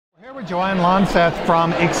with Joanne Lonseth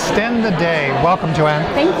from Extend the Day. Welcome, Joanne.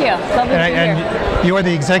 Thank you. Lovely to be here. And you are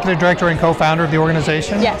the executive director and co-founder of the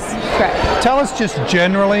organization? Yes, correct. Tell us just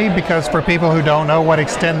generally, because for people who don't know, what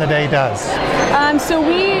Extend the Day does. So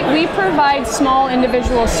we provide small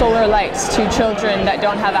individual solar lights to children that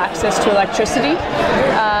don't have access to electricity,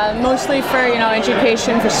 mostly for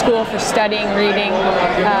education, for school, for studying, reading.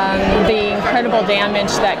 The incredible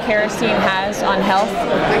damage that kerosene has on health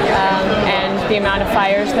and the amount of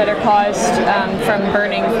fires that are caused from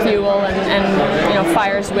burning fuel and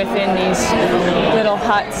fires within these little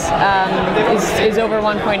huts is over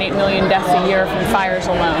 1.8 million deaths a year from fires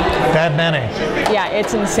alone. That many? Yeah,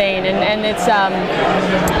 it's insane, and it's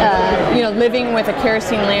living with a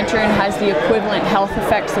kerosene lantern has the equivalent health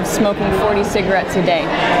effects of smoking 40 cigarettes a day.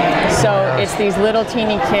 So it's these little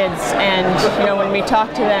teeny kids, and when we talk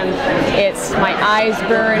to them, it's my eyes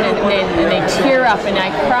burn and they tear up and I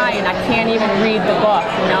cry and I can't even read the book,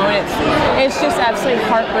 and it's just absolutely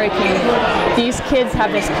heartbreaking. These kids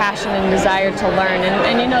have this passion and desire to learn,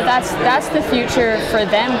 and that's the future for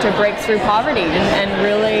them, to break through poverty and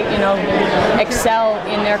really excel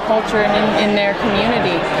in their culture and in their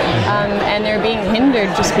community, and they're being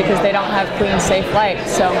hindered just because they don't have clean, safe light.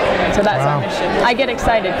 So that's our mission. I get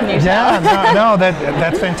excited. Can you tell? Yeah, no,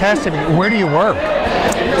 that's fantastic. Where do you work?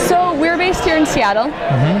 So we're based here in Seattle.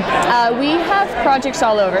 We have projects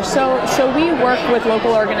all over. So we work with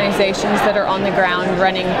local organizations that are on the ground,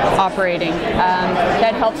 running, operating.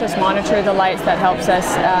 That helps us monitor the lights. That helps us,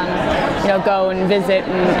 go and visit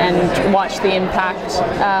and watch the impact.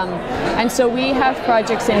 And so we have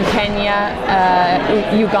projects in Kenya,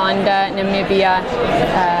 Uganda, Namibia,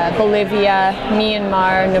 Bolivia,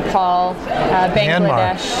 Myanmar, Nepal,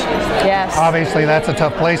 Bangladesh. Yes. Obviously, that's a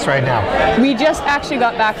tough place right now. We just actually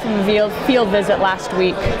got back from a field visit last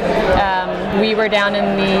week. We were down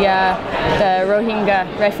in the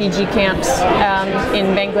Rohingya refugee camps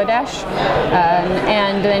in Bangladesh,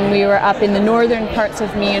 and then we were up in the northern parts of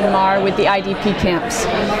Myanmar with the IDP camps.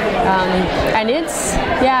 And it's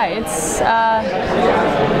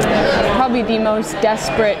probably the most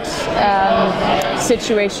desperate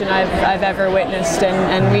situation I've ever witnessed,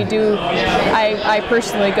 and I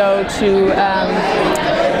personally go to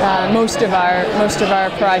most of our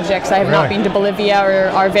projects. I have not been to Bolivia or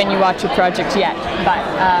our Vanuatu project yet, but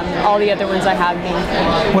all the other ones I have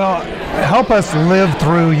been. Well, help us live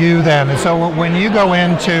through you then. And so when you go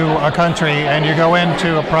into a country and you go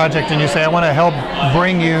into a project and you say, I want to help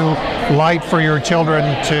bring you light for your children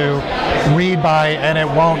to read by and it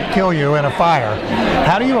won't kill you in a fire,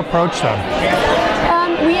 how do you approach them?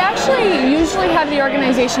 We actually usually have the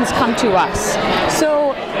organizations come to us. So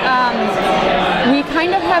we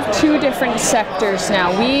kind of have two different sectors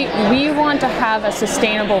now. We want to have a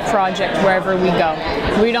sustainable project wherever we go.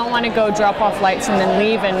 We don't want to go drop off lights and then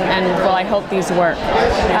leave and well, I hope these work.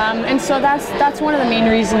 And so that's one of the main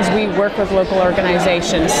reasons we work with local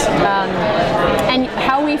organizations. And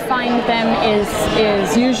how we find them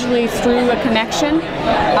is usually through a connection.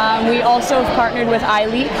 We also have partnered with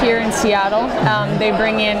iLeap here in Seattle. They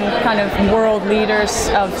bring in kind of world leaders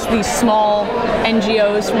of these small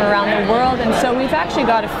NGOs from around the world, and so we've actually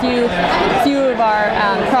got a few of our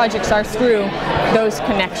projects are through those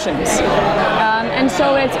connections. And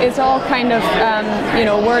so it's all kind of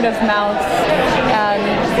word of mouth.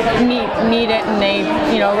 Need it, and they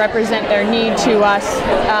represent their need to us,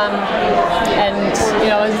 and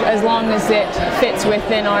as long as it fits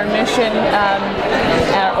within our mission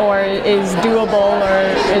or is doable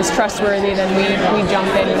or is trustworthy, then we jump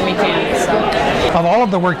in and we can. So. Of all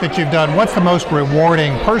of the work that you've done, what's the most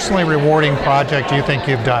rewarding, personally rewarding project you think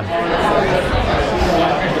you've done?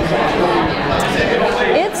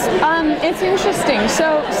 It's interesting.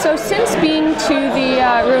 So since being to the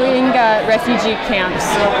Rohingya refugee camps,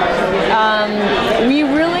 we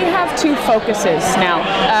really have two focuses now.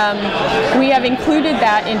 We have included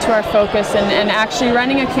that into our focus and actually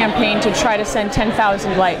running a campaign to try to send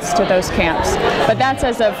 10,000 lights to those camps. But that's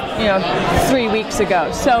as of 3 weeks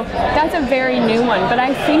ago. So that's a very new one. But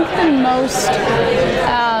I think the most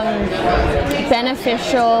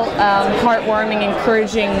beneficial, heartwarming,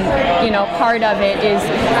 encouraging, part of it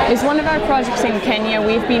is one of our projects in Kenya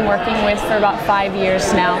we've been working with for about 5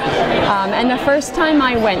 years now. And the first time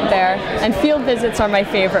I went there, and field visits are my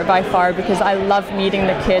favorite by far because I love meeting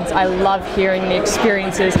the kids, I love hearing the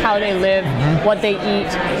experiences, how they live, what they eat.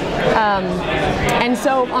 And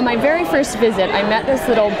so on my very first visit, I met this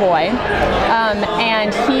little boy,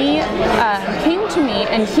 and he came to me,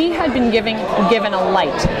 and he had been given a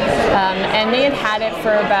light, and they had had it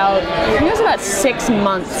for about, I think it was about 6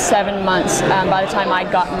 months, 7 months by the time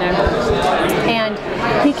I'd gotten there. And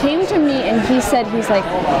he came to me and he said, he's like,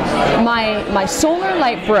 my solar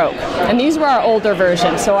light broke. And these were our older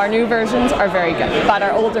versions, so our new versions are very good, but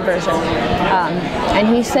our older version. And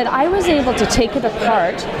he said, I was able to take it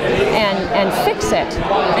apart and fix it.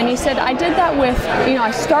 And he said, I did that with,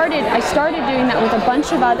 I started doing that with a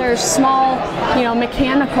bunch of other small,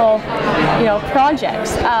 mechanical,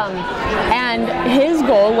 projects. And his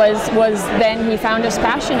goal was then he found his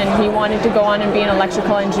passion and he wanted to go on and be an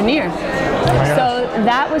electrical engineer. So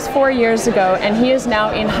that was 4 years ago, and he is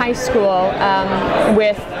now in high school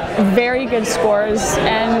with very good scores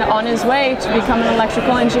and on his way to become an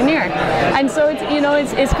electrical engineer. And so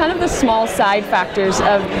it's kind of the small side factors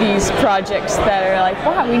of these projects that are like,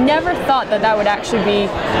 wow, we never thought that would actually be,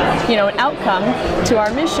 an outcome to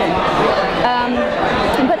our mission.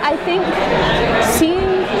 But I think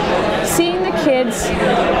seeing the kids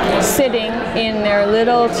sitting in their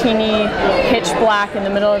little teeny pitch black in the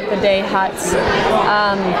middle of the day huts,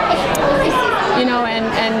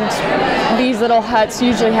 and these little huts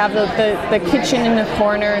usually have the kitchen in the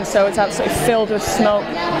corner, and so it's absolutely filled with smoke,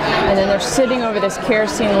 and then they're sitting over this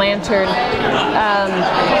kerosene lantern,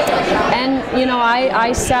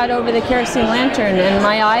 I sat over the kerosene lantern and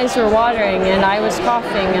my eyes were watering and I was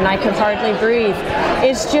coughing and I could hardly breathe.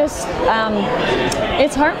 It's just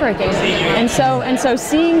it's heartbreaking. And so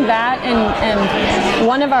seeing that, and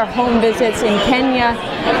one of our home visits in Kenya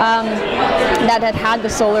that had the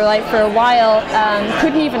solar light for a while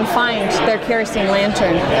couldn't even find their kerosene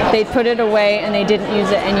lantern. They'd put it away and they didn't use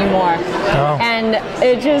it anymore. Oh. And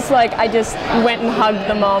it just I just went and hugged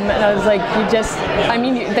the mom, and I was like,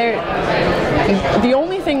 the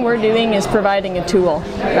only thing we're doing is providing a tool,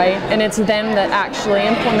 right? And it's them that actually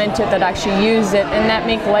implement it, that actually use it, and that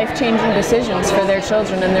make life-changing decisions for their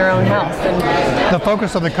children and their own health. And the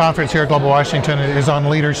focus of the conference here at Global Washington is on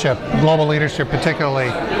leadership, global leadership particularly.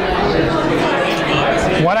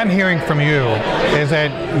 What I'm hearing from you is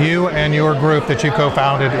that you and your group that you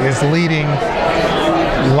co-founded is leading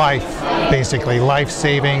life, basically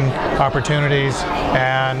life-saving opportunities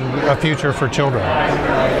and a future for children.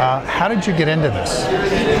 How did you get into this?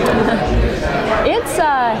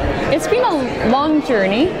 It's been a long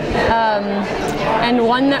journey, and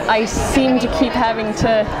one that I seem to keep having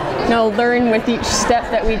to learn with each step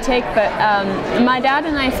that we take. But my dad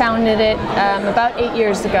and I founded it about 8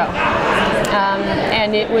 years ago,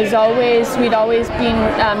 and it was we'd always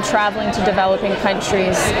been traveling to developing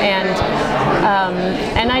countries, and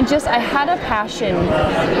I had a passion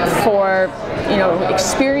for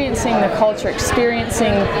experiencing the culture,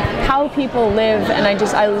 experiencing how people live, and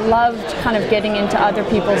I loved kind of getting into other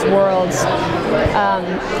people's worlds.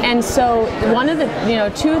 And so one of the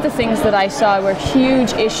two of the things that I saw were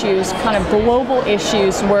huge issues, kind of global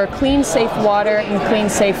issues, were clean, safe water and clean,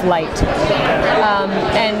 safe light.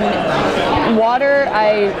 And water,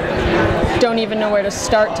 I don't even know where to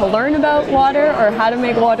start to learn about water or how to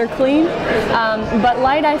make water clean. But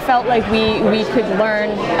light, I felt like we could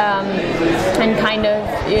learn and kind of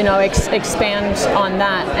expand on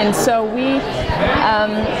that. And so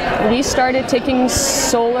we started taking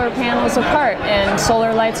solar panels apart and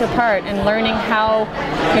solar lights apart and learning how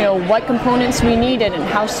what components we needed and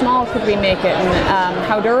how small could we make it and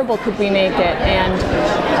how durable could we make it.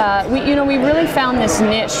 And we really found this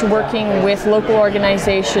niche working with local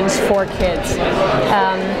organizations for kids.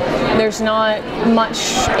 There's not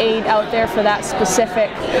much aid out there for that specific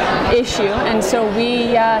issue, and so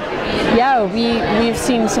we've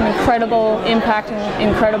seen some incredible impact and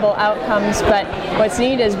incredible outcomes. But what's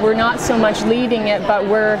neat is we're not so much leading it, but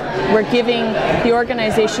we're giving the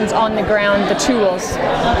organizations on the ground the tools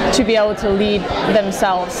to be able to lead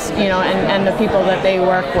themselves, and the people that they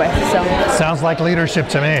work with. So sounds like leadership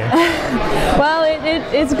to me. Well,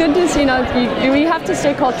 it's good to see. We have to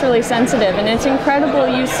stay culturally sensitive, and it's incredible.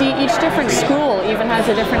 You see each different school even has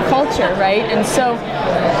a different culture, right? And so,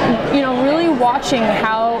 really watching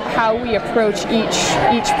how we approach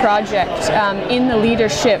each project in the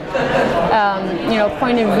leadership,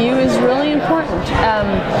 point of view is really important.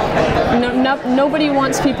 Nobody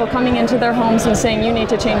wants people coming into their homes and saying you need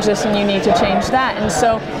to change this and you need to change that. And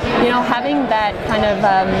so, having that kind of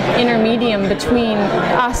intermedium between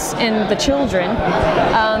us and the children,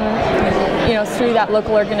 through that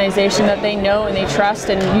local organization that they know and they trust,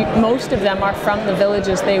 and most of them are from the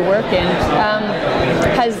villages they work in,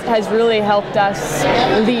 has really helped us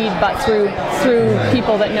lead, but through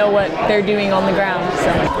people that know what they're doing on the ground.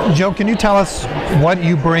 So. Joe, can you tell us what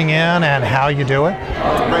you bring in and how you do it?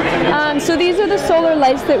 So these are the solar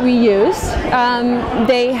lights that we use.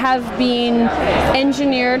 They have been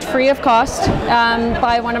engineered free of cost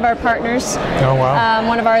by one of our partners. Oh, wow.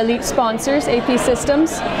 One of our elite sponsors, AP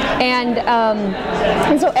Systems, and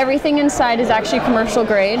so everything inside is actually commercial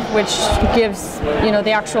grade, which gives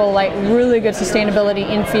the actual light really good sustainability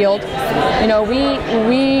in field.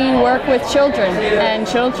 We work with children, and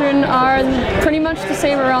children are pretty much the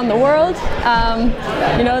same around the world.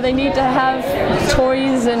 They need to have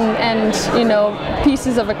toys and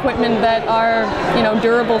pieces of equipment that are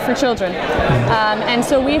durable for children, and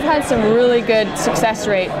so we've had some really good success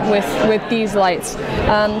rate with these lights.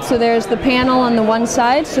 So there's the panel on the one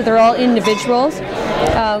side, so they're all individuals.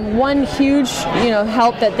 One huge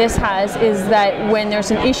help that this has is that when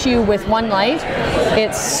there's an issue with one light,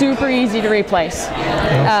 it's super easy to replace.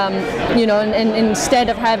 And instead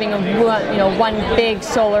of having one big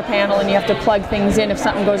solar panel and you have to plug things in if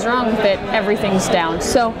something goes wrong with it, everything's down.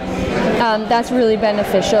 So that's really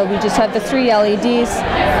beneficial. We just have the 3 LEDs,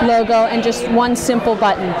 logo, and just one simple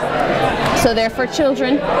button. So they're for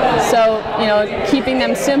children. So keeping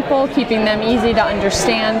them simple, keeping them easy to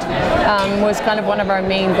understand was kind of one of our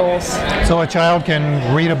main goals. So a child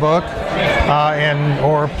can read a book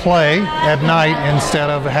or play at night instead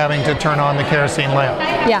of having to turn on the kerosene lamp.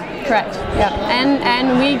 Yeah, correct. Yeah,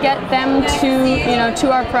 and we get them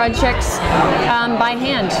to our projects by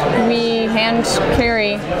hand. We hand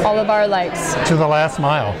carry all of our lights to the last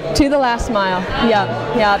mile. To the last mile.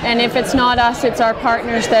 Yeah. And if it's not us, it's our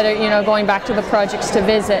partners that are going back to the projects to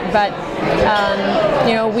visit. But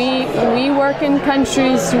we work in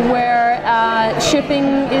countries where shipping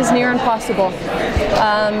is near impossible.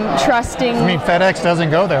 Trusting. I mean, FedEx doesn't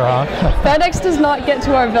go there, huh? FedEx does not get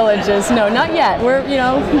to our villages. No, not yet. We're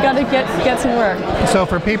we got to get some work. So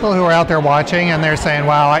for people who are out there watching and they're saying,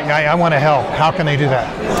 "Wow, I want to help," how can they do that?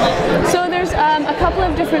 So there's a couple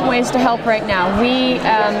of different ways to help right now. We,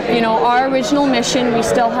 our original mission, we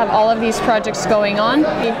still have all of these projects going on.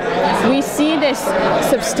 We see this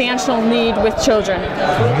substantial need with children,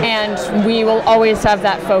 and we will always have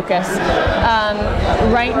that focus.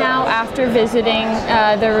 Right now, after visiting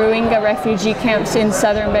the Rohingya refugee camps in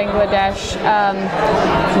southern Bangladesh,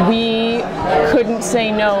 we couldn't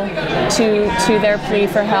say no to their plea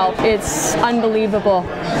for help. It's unbelievable.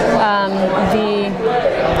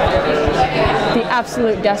 The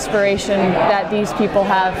absolute desperation that these people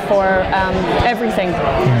have for everything,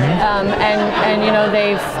 and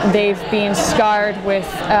they've been scarred with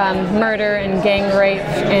murder and gang rape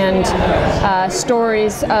and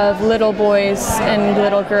stories of little boys and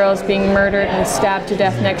little girls being murdered and stabbed to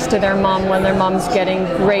death next to their mom when their mom's getting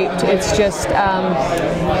raped. It's just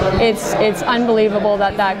it's unbelievable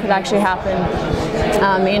that could actually happen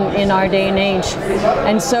in our day and age.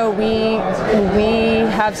 And so we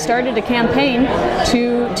have started a campaign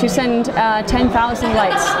to send 10,000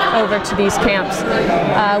 lights over to these camps.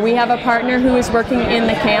 We have a partner who is working in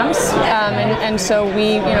the camps, and so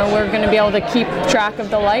we're going to be able to keep track of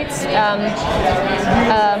the lights.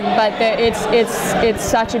 But it's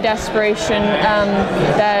such a desperation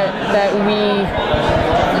that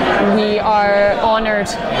we are honored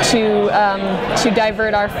to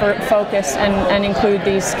divert our focus and include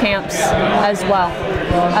these camps as well.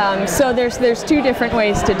 So there's 2 different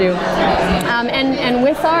ways to do, and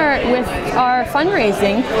with our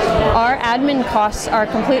fundraising, our admin costs are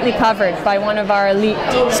completely covered by one of our elite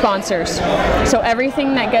sponsors. So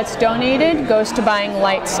everything that gets donated goes to buying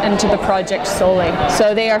lights and to the project solely.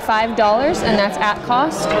 So they are $5, and that's at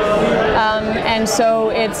cost. And so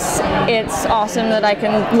it's awesome that I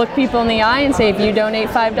can look people in the eye and say, if you donate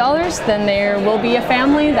 $5, then there will be a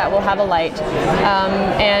family that will have a light.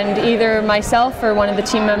 And either myself or one of the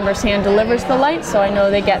team members hand delivers the light, so I know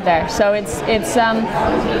they get there. So it's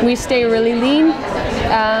we stay really lean,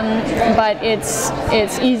 but it's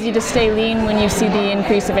easy to stay lean when you see the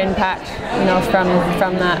increase of impact,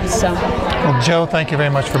 from that. So. Well, Joe, thank you very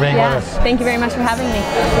much for being with us. Thank you very much for having me.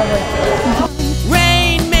 Lovely.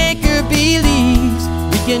 Rainmaker believes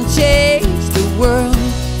we can change the world.